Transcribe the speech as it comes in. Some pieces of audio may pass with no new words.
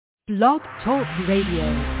Blog Talk Radio.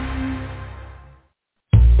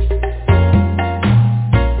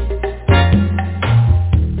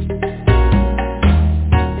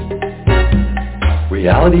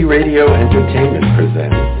 Reality Radio Entertainment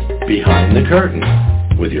presents Behind the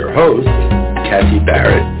Curtain with your host, Kathy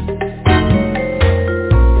Barrett.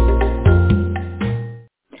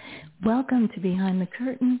 Welcome to Behind the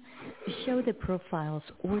Curtain, the show that profiles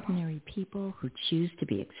ordinary people who choose to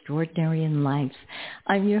be extraordinary in life.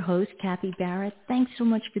 I'm your host, Kathy Barrett. Thanks so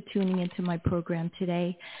much for tuning into my program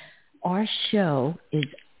today. Our show is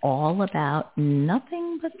all about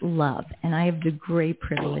nothing but love, and I have the great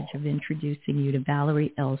privilege of introducing you to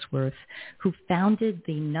Valerie Ellsworth, who founded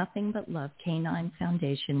the Nothing But Love Canine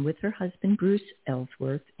Foundation with her husband, Bruce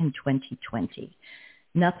Ellsworth, in 2020.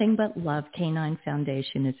 Nothing But Love Canine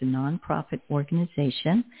Foundation is a nonprofit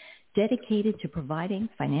organization dedicated to providing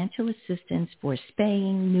financial assistance for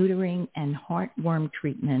spaying, neutering, and heartworm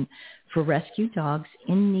treatment for rescue dogs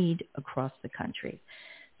in need across the country.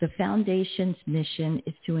 The foundation's mission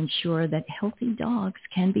is to ensure that healthy dogs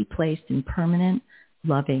can be placed in permanent,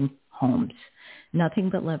 loving homes. Nothing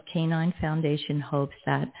But Love Canine Foundation hopes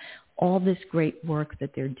that all this great work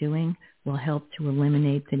that they're doing will help to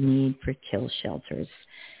eliminate the need for kill shelters.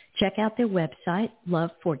 Check out their website,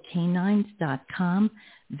 loveforcanines.com.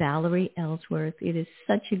 Valerie Ellsworth, it is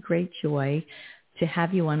such a great joy to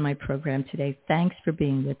have you on my program today. Thanks for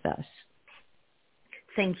being with us.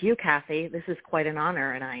 Thank you, Kathy. This is quite an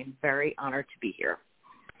honor, and I'm very honored to be here.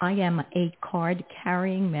 I am a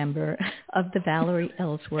card-carrying member of the Valerie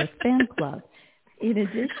Ellsworth fan club. In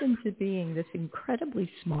addition to being this incredibly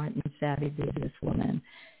smart and savvy businesswoman,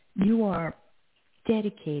 you are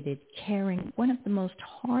dedicated, caring, one of the most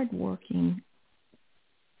hardworking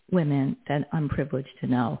women that I'm privileged to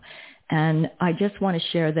know. And I just want to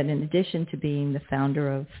share that in addition to being the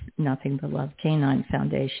founder of Nothing But Love Canine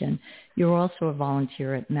Foundation, you're also a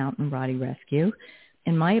volunteer at Mountain Rottie Rescue.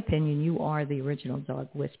 In my opinion, you are the original dog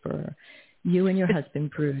whisperer. You and your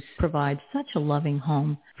husband, Bruce, provide such a loving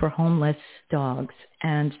home for homeless dogs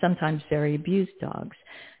and sometimes very abused dogs.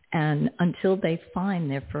 And until they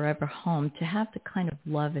find their forever home, to have the kind of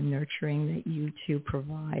love and nurturing that you two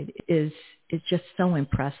provide is just so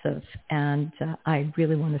impressive. And I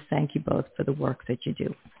really want to thank you both for the work that you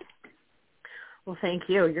do. Well, thank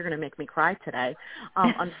you. You're going to make me cry today.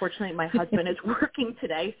 Unfortunately, my husband is working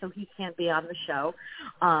today, so he can't be on the show.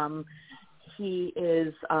 He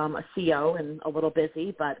is a CO and a little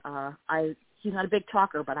busy, but he's not a big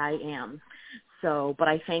talker, but I am. But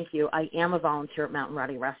I thank you. I am a volunteer at Mountain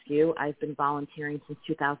Rottie Rescue. I've been volunteering since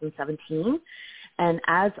 2017. And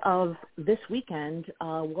as of this weekend,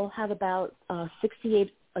 we'll have about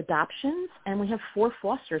 68 adoptions, and we have 4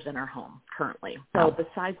 fosters in our home currently. So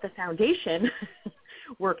besides the foundation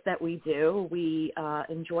work that we do, we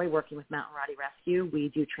enjoy working with Mountain Rottie Rescue. We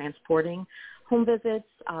do transporting, home visits,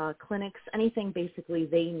 clinics, anything basically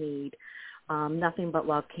they need. Nothing But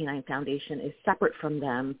Love Canine Foundation is separate from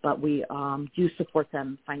them, but we do support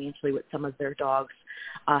them financially with some of their dogs,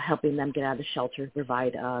 helping them get out of the shelter,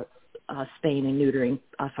 provide spaying and neutering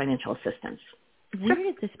financial assistance. Where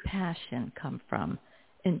did this passion come from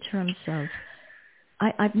in terms of,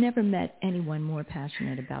 I've never met anyone more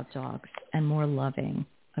passionate about dogs and more loving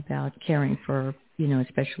about caring for,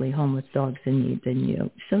 especially homeless dogs in need than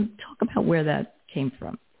you. So talk about where that came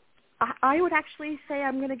from. I would actually say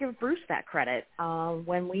I'm going to give Bruce that credit.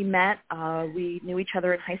 When we met, we knew each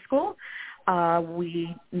other in high school.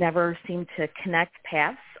 We never seemed to connect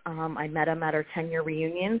paths. I met him at our 10-year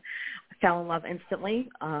reunion. I fell in love instantly.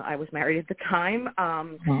 I was married at the time.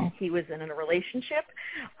 He was in a relationship.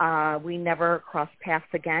 We never crossed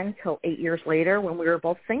paths again until 8 years later when we were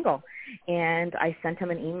both single. And I sent him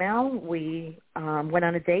an email. We went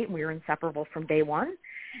on a date, and we were inseparable from day one.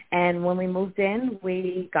 And when we moved in,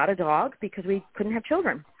 we got a dog because we couldn't have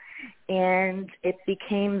children. And it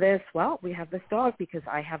became this, we have this dog because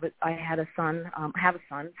I have a son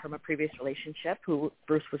from a previous relationship who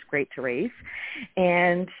Bruce was great to raise.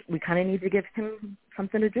 And we kind of needed to give him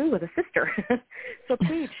something to do with a sister. So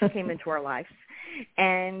Paige came into our lives.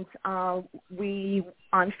 And we,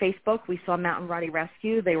 on Facebook, we saw Mountain Rottie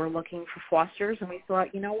Rescue. They were looking for fosters, and we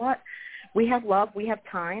thought, you know what? We have love. We have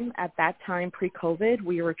time. At that time, pre-COVID,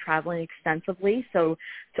 we were traveling extensively, so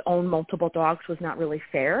to own multiple dogs was not really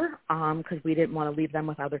fair because we didn't want to leave them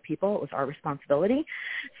with other people. It was our responsibility.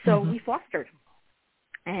 So we fostered,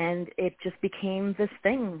 and it just became this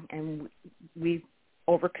thing, and we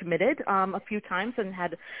overcommitted a few times and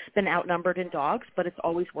had been outnumbered in dogs, but it's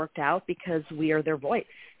always worked out because we are their voice.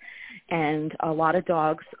 And a lot of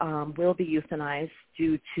dogs will be euthanized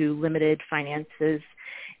due to limited finances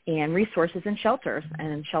and resources in shelters.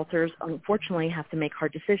 And shelters, unfortunately, have to make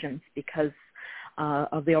hard decisions because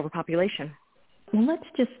of the overpopulation. Well, let's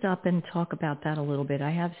just stop and talk about that a little bit.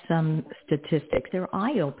 I have some statistics. They're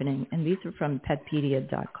eye-opening, and these are from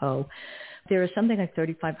petpedia.co. There are something like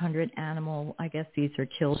 3,500 animal, I guess these are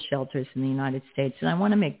kill shelters in the United States. And I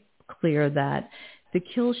want to make clear that the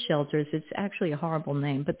kill shelters, it's actually a horrible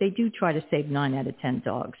name, but they do try to save 9 out of 10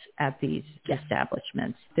 dogs at these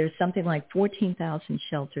establishments. There's something like 14,000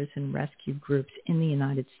 shelters and rescue groups in the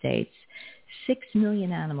United States. 6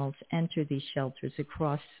 million animals enter these shelters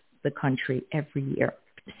across the country every year.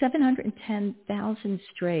 710,000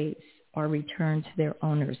 strays are returned to their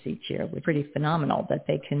owners each year. It's pretty phenomenal that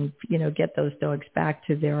they can, get those dogs back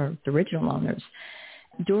to their original owners.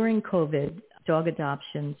 During COVID, dog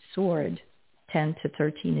adoption soared 10 to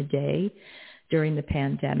 13 a day during the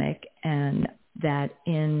pandemic, and that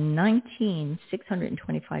in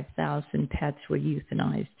 625,000 pets were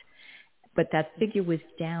euthanized. But that figure was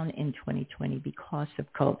down in 2020 because of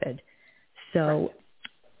COVID. So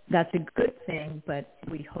that's a good thing, but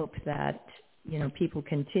we hope that, people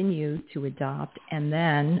continue to adopt. And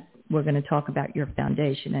then we're going to talk about your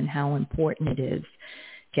foundation and how important it is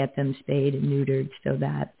get them spayed and neutered so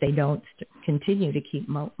that they don't continue to keep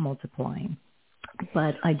multiplying.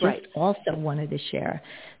 But I just also wanted to share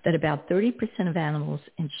that about 30% of animals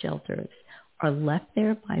in shelters are left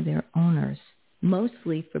there by their owners,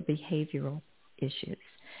 mostly for behavioral issues.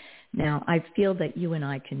 Now, I feel that you and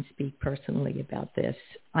I can speak personally about this.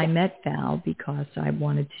 I met Val because I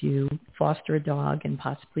wanted to foster a dog and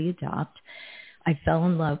possibly adopt. I fell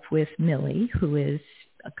in love with Millie, who is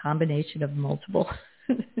a combination of multiple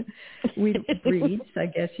breeds, I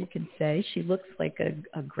guess you can say. She looks like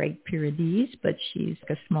a Great Pyrenees, but she's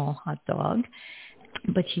a small hot dog.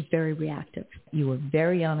 But she's very reactive. You were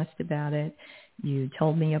very honest about it. You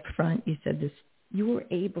told me up front, you said this, you were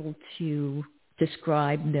able to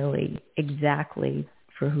describe Millie exactly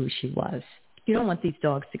for who she was. You don't want these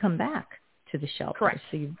dogs to come back to the shelter. Correct.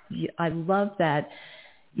 So I love that,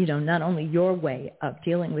 not only your way of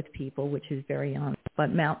dealing with people, which is very honest,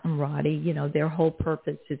 but Mountain Roddy, their whole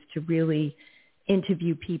purpose is to really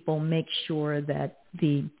interview people, make sure that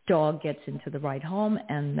the dog gets into the right home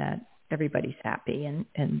and that everybody's happy and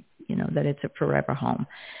that it's a forever home.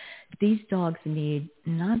 These dogs need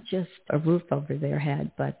not just a roof over their head,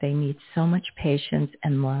 but they need so much patience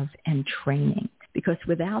and love and training, because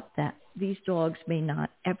without that, these dogs may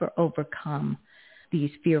not ever overcome these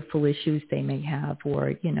fearful issues they may have,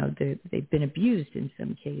 or, they've been abused in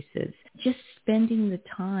some cases. Just spending the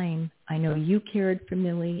time. I know you cared for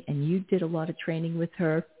Millie and you did a lot of training with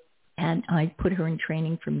her, and I put her in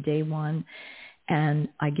training from day one, and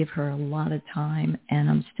I give her a lot of time, and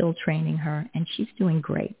I'm still training her, and she's doing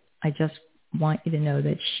great. I just want you to know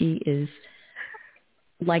that she is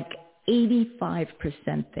like 85%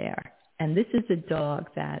 there. And this is a dog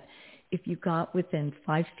that if you got within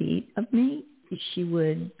 5 feet of me, she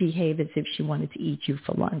would behave as if she wanted to eat you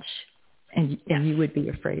for lunch, and you would be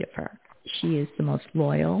afraid of her. She is the most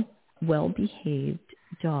loyal, well-behaved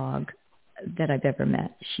dog that I've ever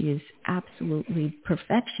met. She is absolutely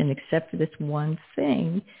perfection except for this one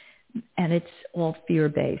thing, and it's all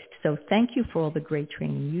fear-based. So thank you for all the great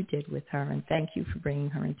training you did with her, and thank you for bringing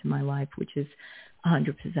her into my life, which is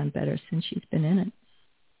 100% better since she's been in it.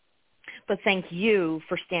 But thank you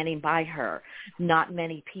for standing by her. Not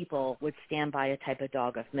many people would stand by a type of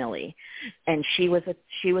dog of Millie, and she was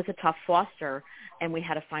a tough foster, and we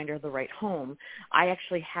had to find her the right home. I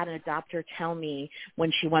actually had an adopter tell me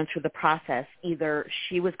when she went through the process, either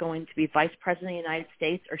she was going to be vice president of the United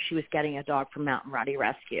States or she was getting a dog from Mountain Roddy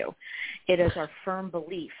Rescue. It is our firm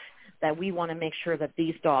belief that we want to make sure that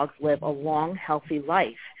these dogs live a long, healthy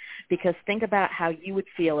life, because think about how you would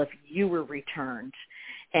feel if you were returned.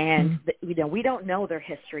 And, we don't know their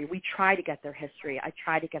history. We try to get their history. I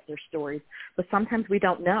try to get their stories, but sometimes we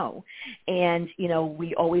don't know. And,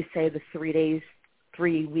 we always say the 3 days,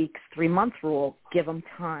 3 weeks, 3 month rule, give them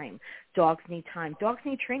time. Dogs need time. Dogs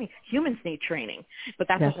need training. Humans need training, but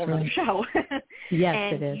that's a whole other show. Yes,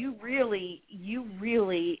 and it is. you really,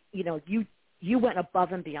 you went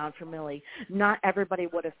above and beyond for Millie. Not everybody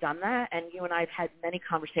would have done that, and you and I have had many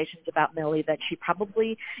conversations about Millie that she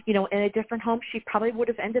probably, in a different home, she probably would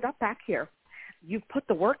have ended up back here. You've put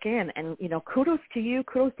the work in, and, kudos to you,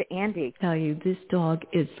 kudos to Andy. I tell you, this dog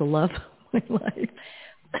is the love of my life.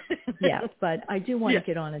 Yeah, but I do want to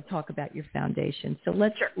get on and talk about your foundation. So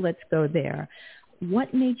let's go there.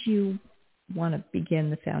 What made you want to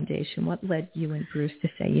begin the foundation? What led you and Bruce to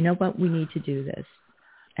say, you know what, we need to do this,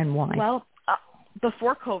 and why? Well,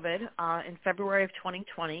 before COVID, in February of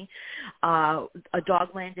 2020, a dog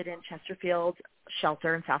landed in Chesterfield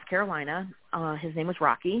shelter in South Carolina. His name was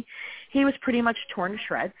Rocky. He was pretty much torn to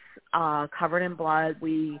shreds, covered in blood.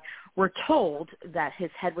 We were told that his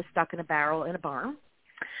head was stuck in a barrel in a barn.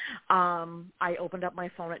 I opened up my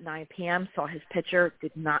phone at 9 p.m., saw his picture,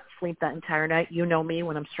 did not sleep that entire night. You know me,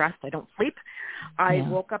 when I'm stressed, I don't sleep. I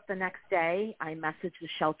woke up the next day. I messaged the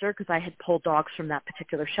shelter because I had pulled dogs from that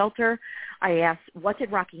particular shelter. I asked, what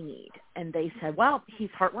did Rocky need? And they said, well, he's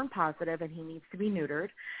heartworm positive and he needs to be neutered.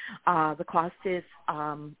 The cost is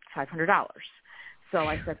 $500. So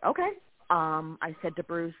I said, okay. I said to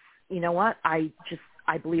Bruce, you know what? I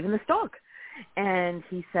believe in this dog. And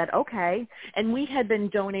he said, okay. And we had been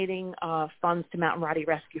donating funds to Mountain Rottie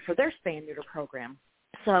Rescue for their spay and neuter program.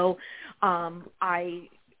 So I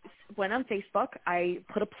went on Facebook. I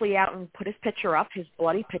put a plea out and put his picture up, his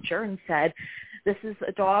bloody picture, and said, this is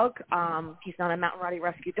a dog. He's not a Mountain Rottie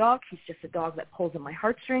Rescue dog. He's just a dog that pulls at my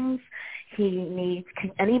heartstrings. Can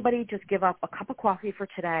anybody just give up a cup of coffee for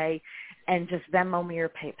today and just Venmo me or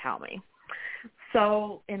PayPal me?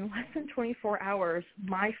 So in less than 24 hours,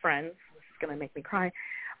 my friends, going to make me cry,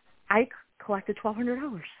 I collected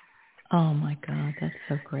 $1,200. Oh my God, that's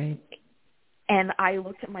so great. And I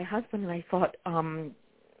looked at my husband and I thought,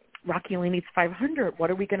 Rocky only needs $500. What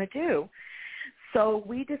are we going to do? So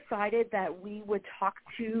we decided that we would talk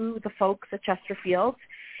to the folks at Chesterfield,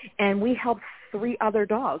 and we helped 3 other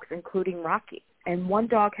dogs, including Rocky. And one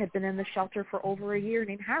dog had been in the shelter for over a year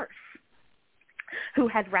named Harris, who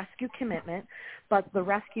had rescue commitment, but the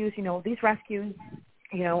rescues, these rescues,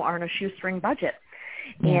 are on a shoestring budget.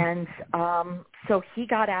 Yeah. And so he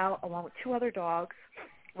got out along with 2 other dogs.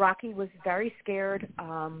 Rocky was very scared.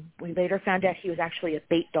 We later found out he was actually a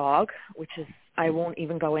bait dog, which is, I won't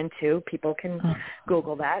even go into. People can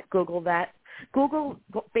Google that. Google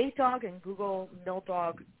bait dog and Google mill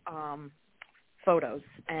dog photos,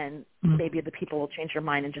 and maybe the people will change their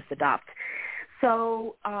mind and just adopt.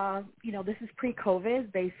 So, this is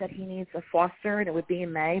pre-COVID. They said he needs a foster, and it would be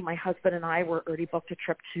in May. My husband and I were already booked a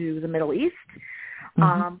trip to the Middle East.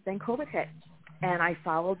 Then COVID hit, and I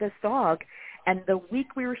followed this dog. And the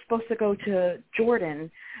week we were supposed to go to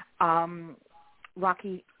Jordan,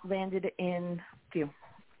 Rocky landed in Q,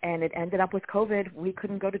 and it ended up with COVID. We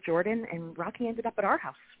couldn't go to Jordan, and Rocky ended up at our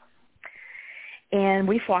house. And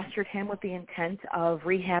we fostered him with the intent of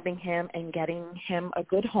rehabbing him and getting him a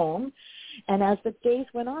good home. And as the days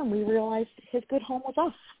went on, we realized his good home was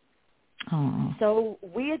us. Aww. So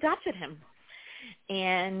we adopted him.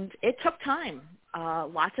 And it took time,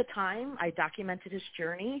 lots of time. I documented his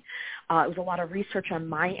journey. It was a lot of research on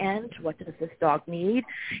my end. What does this dog need?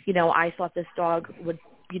 I thought this dog would,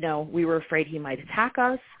 we were afraid he might attack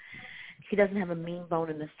us. He doesn't have a mean bone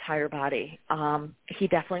in his entire body. He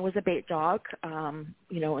definitely was a bait dog.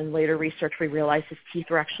 In later research, we realized his teeth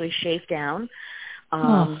were actually shaved down.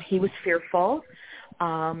 He was fearful.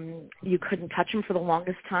 You couldn't touch him for the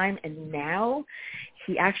longest time. And now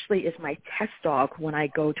he actually is my test dog when I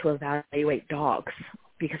go to evaluate dogs,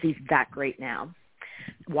 because he's that great now.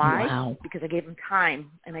 Why? Wow. Because I gave him time,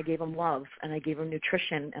 and I gave him love, and I gave him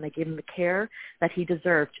nutrition, and I gave him the care that he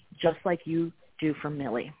deserved, just like you do for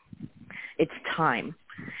Millie. It's time.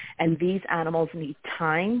 And these animals need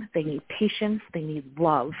time. They need patience. They need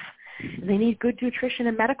love. They need good nutrition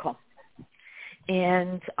and medical.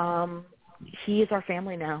 And he is our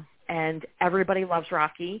family now. And everybody loves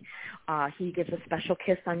Rocky. He gives a special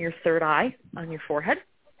kiss on your third eye, on your forehead.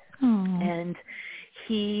 Aww. And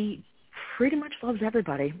he pretty much loves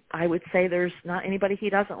everybody. I would say there's not anybody he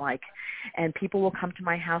doesn't like. And people will come to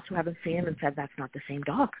my house who haven't seen him and said, that's not the same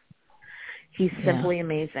dog. He's simply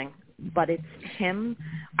amazing. But it's him.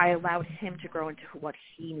 I allowed him to grow into what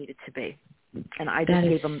he needed to be. And I just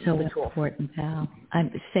gave him the tools. That is so important, Val.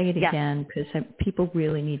 Say it again, because people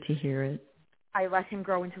really need to hear it. I let him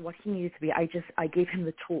grow into what he needed to be. I gave him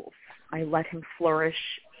the tools. I let him flourish.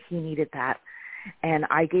 He needed that. And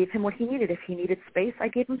I gave him what he needed. If he needed space, I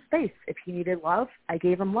gave him space. If he needed love, I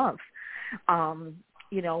gave him love.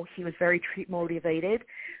 He was very treat motivated.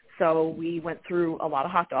 So we went through a lot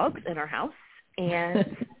of hot dogs in our house.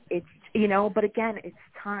 And it's, but again, it's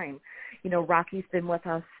time. Rocky's been with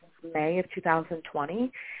us since May of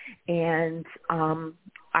 2020. And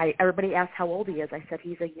everybody asks how old he is. I said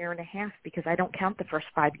he's a year and a half, because I don't count the first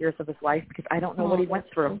 5 years of his life, because I don't know what he went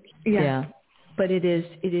through. Yeah. But it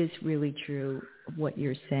is really true what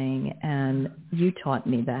you're saying, and you taught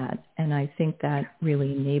me that, and I think that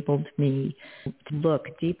really enabled me to look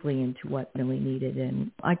deeply into what Millie needed,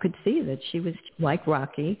 and I could see that she was, like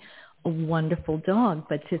Rocky, a wonderful dog,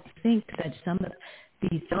 but to think that some of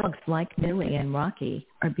these dogs like Millie and Rocky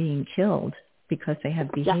are being killed because they have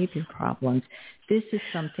behavior problems. This is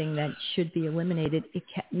something that should be eliminated.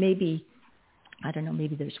 Maybe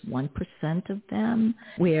there's 1% of them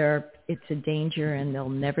where it's a danger and they'll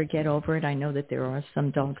never get over it. I know that there are some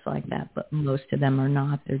dogs like that, but most of them are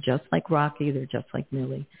not. They're just like Rocky. They're just like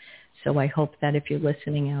Millie. So I hope that if you're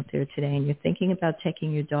listening out there today and you're thinking about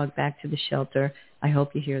taking your dog back to the shelter, I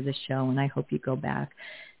hope you hear the show, and I hope you go back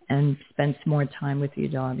and spend some more time with your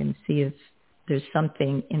dog and see if there's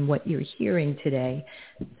something in what you're hearing today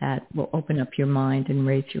that will open up your mind and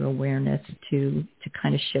raise your awareness to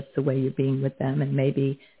kind of shift the way you're being with them, and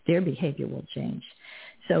maybe their behavior will change.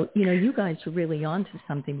 So, you guys are really onto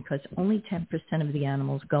something, because only 10% of the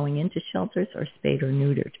animals going into shelters are spayed or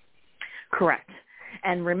neutered. Correct.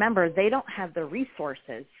 And remember, they don't have the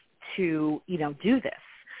resources to, do this.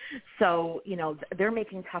 So, they're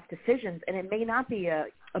making tough decisions, and it may not be a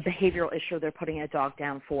behavioral issue they're putting a dog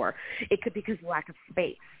down for. It could be because of lack of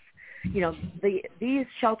space. These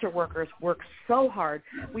shelter workers work so hard.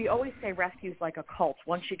 We always say rescue's like a cult.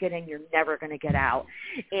 Once you get in, you're never going to get out.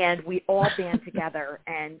 And we all band together.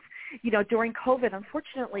 And, during COVID,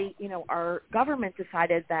 unfortunately, our government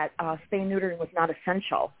decided that spay and neutering was not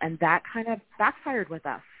essential, and that kind of backfired with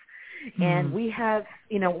us. And we have,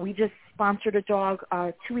 we just sponsored a dog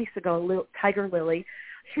 2 weeks ago, Tiger Lily.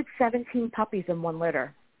 She had 17 puppies in one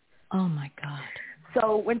litter. Oh, my God.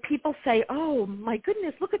 So when people say, oh, my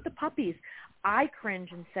goodness, look at the puppies, I cringe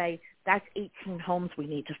and say, that's 18 homes we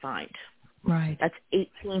need to find. Right. That's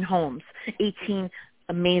 18 homes, 18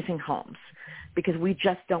 amazing homes, because we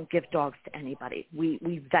just don't give dogs to anybody.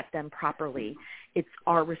 We vet them properly. It's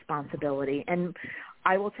our responsibility. And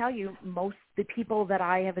I will tell you, most the people that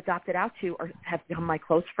I have adopted out to have become my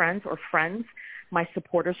close friends or friends, my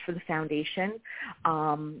supporters for the foundation.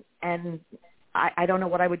 And I don't know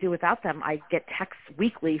what I would do without them. I get texts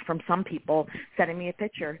weekly from some people sending me a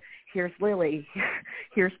picture. Here's Lily.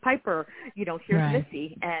 Here's Piper. Here's right.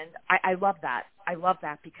 Missy. And I love that. I love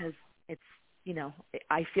that because it's,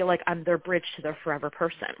 I feel like I'm their bridge to their forever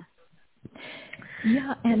person.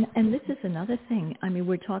 Yeah, and this is another thing. I mean,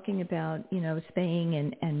 we're talking about, spaying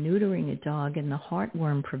and neutering a dog, and the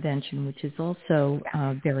heartworm prevention, which is also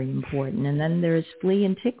very important. And then there's flea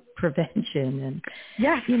and tick prevention, and,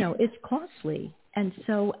 it's costly. And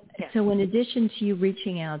so in addition to you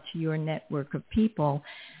reaching out to your network of people,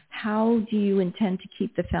 how do you intend to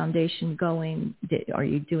keep the foundation going? Are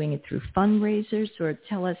you doing it through fundraisers, or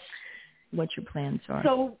tell us what your plans are?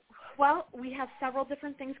 Well, we have several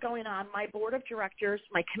different things going on. My board of directors,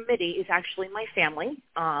 my committee is actually my family.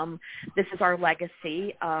 This is our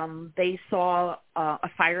legacy. They saw a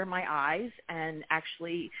fire in my eyes and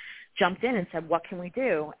actually jumped in and said, what can we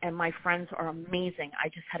do? And my friends are amazing. I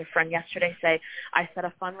just had a friend yesterday say, I set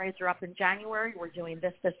a fundraiser up in January. We're doing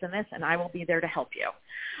this, this, and this, and I will be there to help you.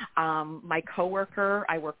 My coworker,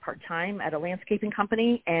 I work part-time at a landscaping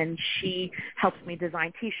company, and she helps me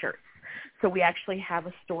design T-shirts. So we actually have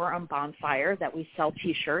a store on Bonfire that we sell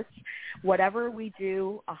T-shirts. Whatever we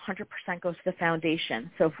do, 100% goes to the foundation.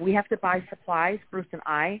 So if we have to buy supplies, Bruce and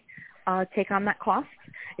I take on that cost.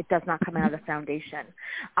 It does not come out of the foundation.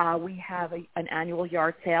 We have an annual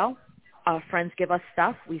yard sale. Friends give us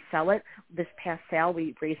stuff. We sell it. This past sale,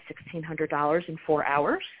 we raised $1,600 in 4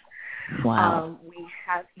 hours. Wow.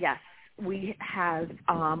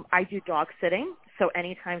 I do dog sitting. So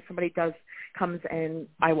anytime somebody comes and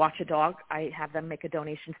I watch a dog, I have them make a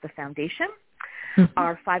donation to the foundation. Mm-hmm.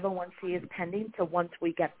 Our 501c is pending, so once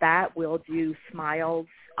we get that, we'll do Smiles.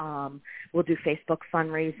 We'll do Facebook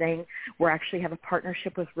fundraising. We actually have a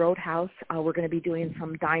partnership with Roadhouse. We're going to be doing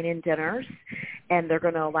some dine-in dinners, and they're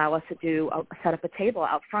going to allow us to set up a table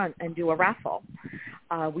out front and do a raffle.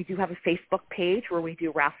 We do have a Facebook page where we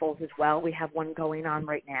do raffles as well. We have one going on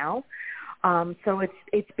right now. So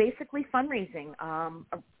it's basically fundraising.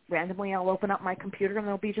 Randomly, I'll open up my computer, and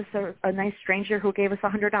there'll be just a nice stranger who gave us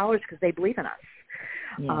 $100 because they believe in us.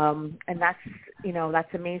 Yeah. And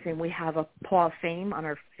that's amazing. We have a Paw of Fame on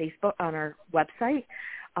our Facebook, on our website.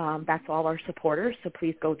 That's all our supporters. So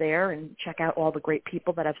please go there and check out all the great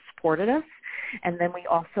people that have supported us. And then we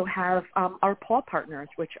also have our Paw partners,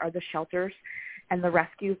 which are the shelters and the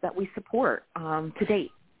rescues that we support to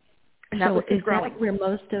date. And so is that where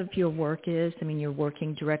most of your work is? I mean, you're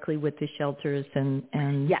working directly with the shelters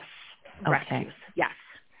and yes, okay. Rescues, yes.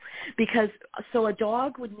 Because so a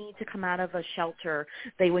dog would need to come out of a shelter,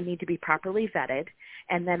 they would need to be properly vetted,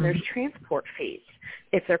 and then there's transport fees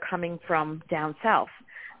if they're coming from down south.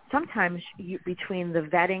 Sometimes between the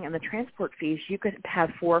vetting and the transport fees, you could have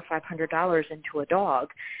 $400 or $500 into a dog,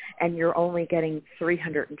 and you're only getting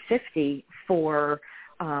 $350 for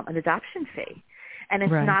an adoption fee. And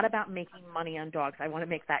it's Right. not about making money on dogs. I want to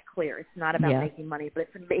make that clear. It's not about Yeah. making money, but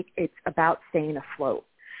it's about staying afloght.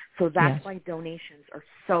 So that's Yes. why donations are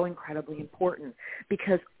so incredibly important,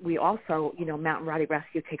 because we also, Mountain Rottie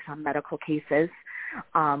Rescue takes on medical cases.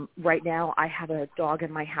 Right now I have a dog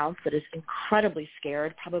in my house that is incredibly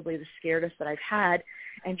scared, probably the scaredest that I've had,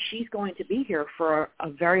 and she's going to be here for a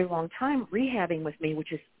very long time rehabbing with me,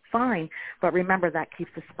 which is fine. But remember, that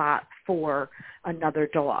keeps a spot for another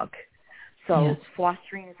dog. So Yes.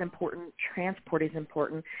 fostering is important, transport is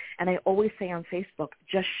important, and I always say on Facebook,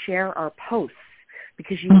 just share our posts,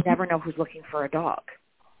 because you never know who's looking for a dog.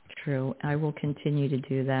 True. I will continue to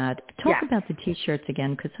do that. Talk about the T-shirts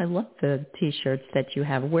again, because I love the T-shirts that you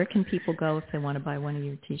have. Where can people go if they want to buy one of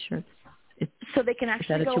your T-shirts? So they can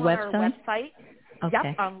actually go on our website.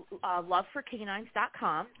 Okay. Yep,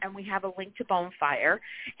 loveforcanines.com, and we have a link to Bonefire,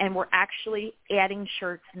 and we're actually adding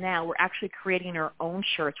shirts now. We're actually creating our own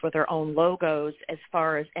shirts with our own logos as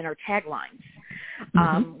far as in our taglines.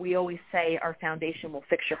 We always say our foundation will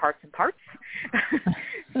fix your hearts and parts.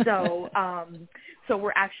 So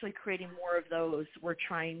we're actually creating more of those. We're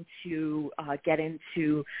trying to get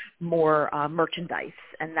into more merchandise,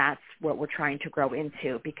 and that's what we're trying to grow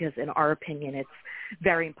into, because in our opinion, it's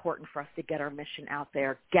very important for us to get our mission out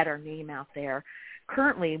there, get our name out there.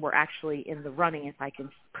 Currently, we're actually in the running, if I can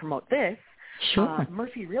promote this. Sure.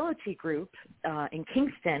 Murphy Realty Group in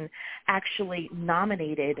Kingston actually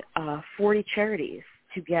nominated 40 charities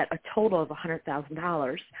to get a total of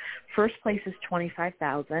 $100,000. First place is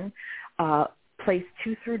 $25,000. Place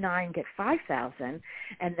 2 through 9 get $5,000,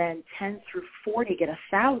 and then 10 through 40 get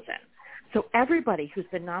 $1,000. So everybody who's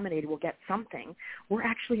been nominated will get something. We're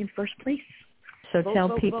actually in first place. So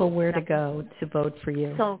tell people where to go to vote for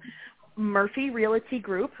you. So Murphy Realty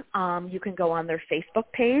Group, you can go on their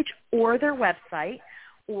Facebook page or their website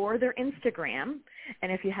or their Instagram.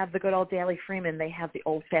 And if you have the good old Daily Freeman, they have the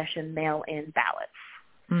old-fashioned mail-in ballots.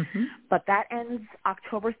 Mm-hmm. But that ends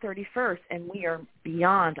October 31st, and we are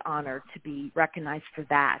beyond honored to be recognized for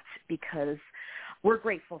that, because we're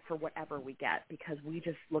grateful for whatever we get, because we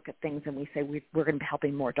just look at things and we say we're going to be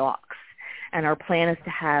helping more dogs. And our plan is to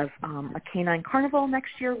have a canine carnival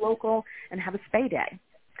next year, local, and have a spay day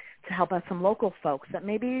to help out some local folks that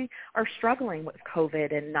maybe are struggling with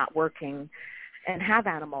COVID and not working and have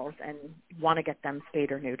animals and want to get them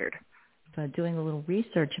spayed or neutered. Doing a little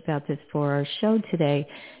research about this for our show today.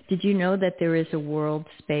 Did you know that there is a World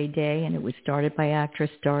Spay Day, and it was started by actress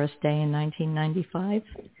Doris Day in 1995?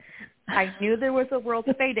 I knew there was a World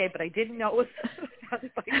Spay Day, but I didn't know it was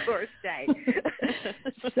started by Doris Day.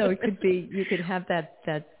 So it could be, you could have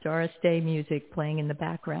that Doris Day music playing in the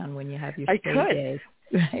background when you have your Spay Day.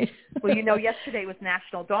 Right? Well, yesterday was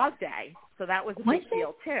National Dog Day, so that was a big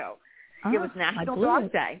deal too. It was National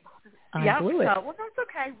Dog Day. I blew it. Well, that's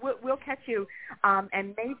okay. We'll catch you.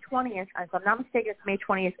 And May 20th, if I'm not mistaken, May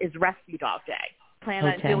 20th is Rescue Dog Day. Plan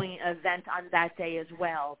on doing an event on that day as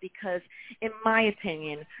well, because in my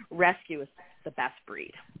opinion, rescue is the best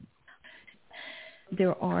breed.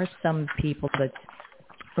 There are some people that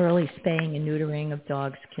early spaying and neutering of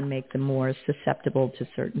dogs can make them more susceptible to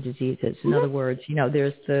certain diseases. In other words,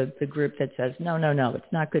 there's the group that says, no, it's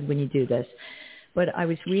not good when you do this. But I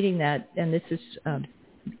was reading that, and this is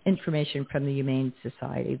information from the Humane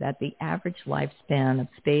Society, that the average lifespan of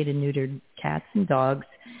spayed and neutered cats and dogs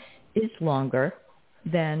is longer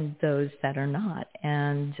than those that are not.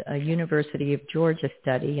 And a University of Georgia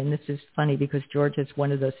study, and this is funny because Georgia is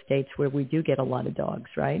one of those states where we do get a lot of dogs,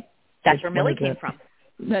 right? That's where Millie came from.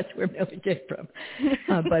 That's where Millie came from.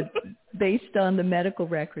 But based on the medical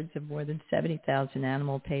records of more than 70,000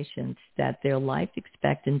 animal patients, that their life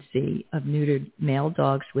expectancy of neutered male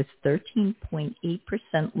dogs was 13.8%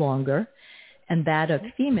 longer, and that of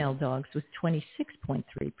female dogs was 26.3%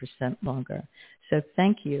 longer. So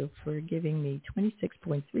thank you for giving me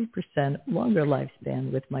 26.3% longer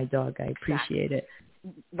lifespan with my dog. I appreciate it.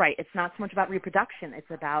 Right. It's not so much about reproduction. It's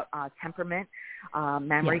about temperament,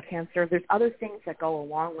 mammary cancer. There's other things that go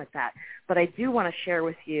along with that. But I do want to share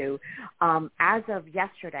with you, as of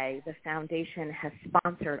yesterday, the foundation has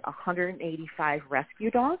sponsored 185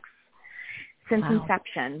 rescue dogs since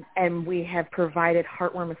inception, and we have provided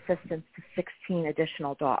heartworm assistance to 16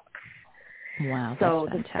 additional dogs. Wow. So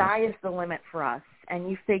the sky is the limit for us. And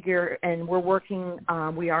you figure, and we're working,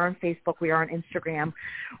 we are on Facebook, we are on Instagram,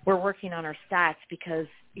 we're working on our stats because,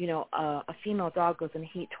 a female dog goes in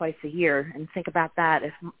heat twice a year. And think about that.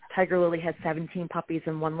 If Tiger Lily has 17 puppies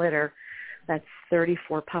in one litter, that's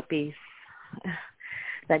 34 puppies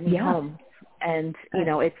that need homes. And,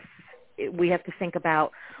 we have to think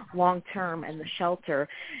about long-term and the shelter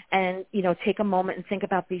and, take a moment and think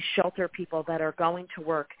about these shelter people that are going to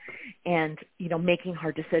work and, making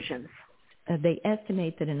hard decisions. They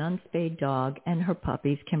estimate that an unspayed dog and her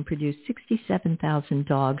puppies can produce 67,000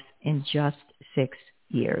 dogs in just 6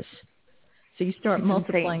 years. So you start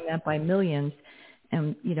multiplying that by millions,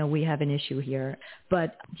 and, we have an issue here.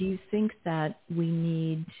 But do you think that we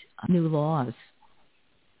need new laws?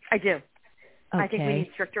 I do. Okay. I think we need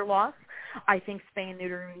stricter laws. I think spay and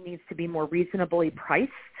neutering needs to be more reasonably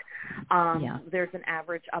priced. There's an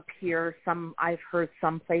average up here. I've heard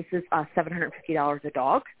some places $750 a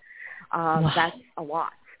dog. Wow. That's a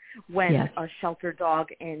lot. When Yes. a shelter dog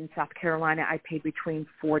in South Carolina, I paid between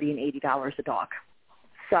 $40 and $80 a dog.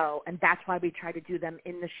 So, and that's why we try to do them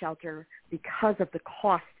in the shelter because of the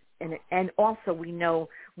cost. And also we know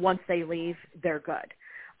once they leave, they're good.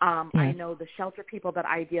 I know the shelter people that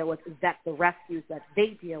I deal with vet the rescues that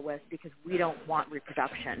they deal with because we don't want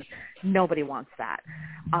reproduction. Nobody wants that.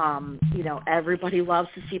 Everybody loves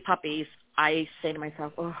to see puppies. I say to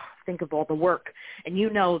myself, think of all the work. And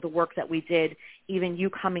the work that we did, even you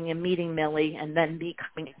coming and meeting Millie and then me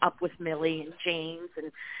coming up with Millie and James.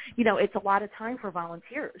 And, it's a lot of time for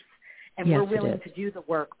volunteers. And yes, we're willing to do the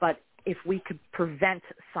work. But if we could prevent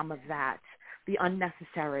some of that, the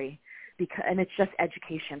unnecessary, and it's just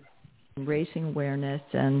education. Raising awareness,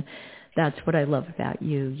 and that's what I love about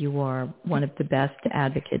you. You are one of the best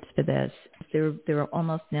advocates for this. There are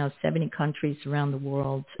almost now 70 countries around the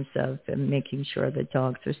world of making sure that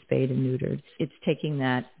dogs are spayed and neutered. It's taking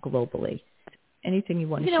that globally. Anything you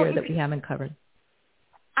want to share that we haven't covered?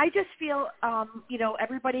 I just feel,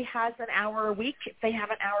 everybody has an hour a week. If they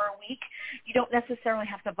have an hour a week, you don't necessarily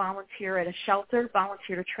have to volunteer at a shelter,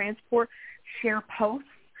 volunteer to transport, share posts.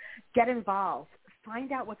 Get involved.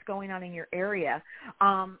 Find out what's going on in your area.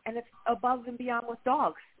 And it's above and beyond with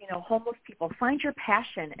dogs, homeless people. Find your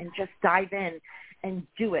passion and just dive in and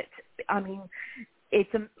do it. I mean, it's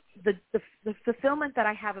the fulfillment that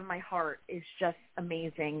I have in my heart is just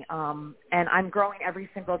amazing. And I'm growing every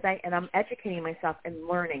single day, and I'm educating myself and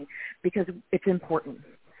learning because it's important.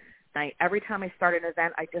 Every time I start an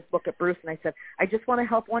event, I just look at Bruce and I said, I just want to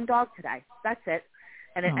help one dog today. That's it.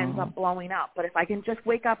 And it ends up blowing up. But if I can just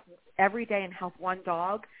wake up every day and help one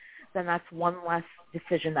dog, then that's one less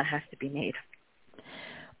decision that has to be made.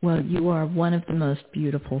 Well, you are one of the most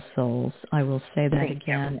beautiful souls. I will say that Thank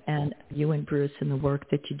again. you. And you and Bruce and the work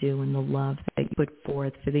that you do and the love that you put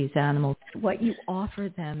forth for these animals. What you offer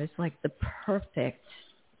them is like the perfect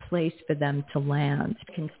place for them to land.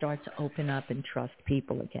 Can start to open up and trust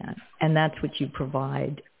people again. And that's what you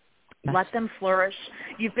provide. Let them flourish.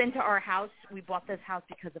 You've been to our house. We bought this house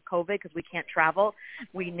because of COVID because we can't travel.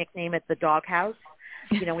 We nickname it the dog house.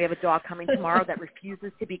 We have a dog coming tomorrow that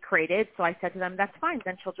refuses to be crated. So I said to them, that's fine.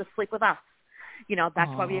 Then she'll just sleep with us. That's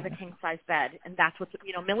why we have a king-size bed. And that's what,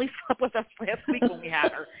 Millie slept with us last week when we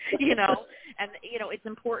had her, And, it's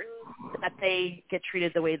important that they get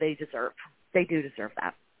treated the way they deserve. They do deserve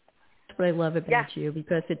that. That's what I love about you,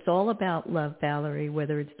 because it's all about love, Valerie,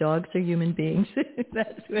 whether it's dogs or human beings.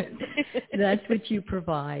 That's what you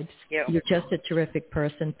provide. You're just a terrific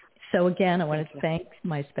person. So again, I want to thank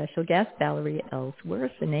my special guest, Valerie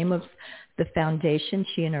Ellsworth. The name of the foundation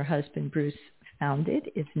she and her husband, Bruce,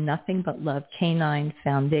 founded is Nothing But Love Canine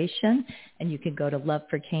Foundation, and you can go to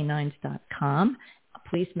loveforcanines.com.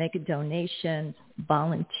 Please make a donation,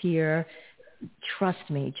 volunteer. Trust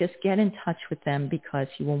me, just get in touch with them because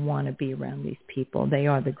you will want to be around these people. They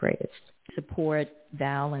are the greatest. Support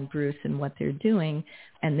Val and Bruce in what they're doing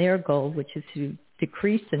and their goal, which is to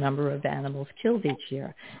decrease the number of animals killed each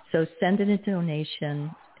year. So send in a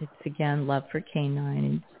donation. It's, again,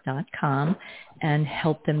 loveforcanines.com, and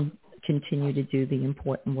help them continue to do the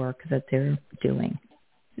important work that they're doing.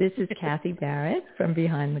 This is Kathy Barrett from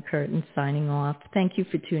Behind the Curtain signing off. Thank you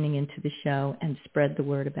for tuning into the show, and spread the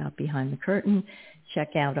word about Behind the Curtain.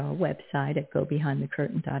 Check out our website at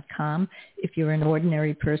gobehindthecurtain.com. If you're an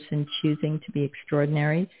ordinary person choosing to be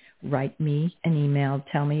extraordinary, write me an email.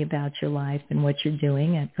 Tell me about your life and what you're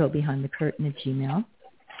doing at gobehindthecurtain@gmail.com.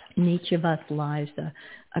 In each of us lies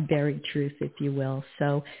a buried truth, if you will.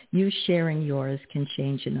 So you sharing yours can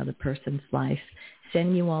change another person's life.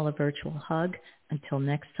 Sending you all a virtual hug. Until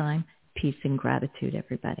next time, peace and gratitude,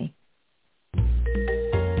 everybody.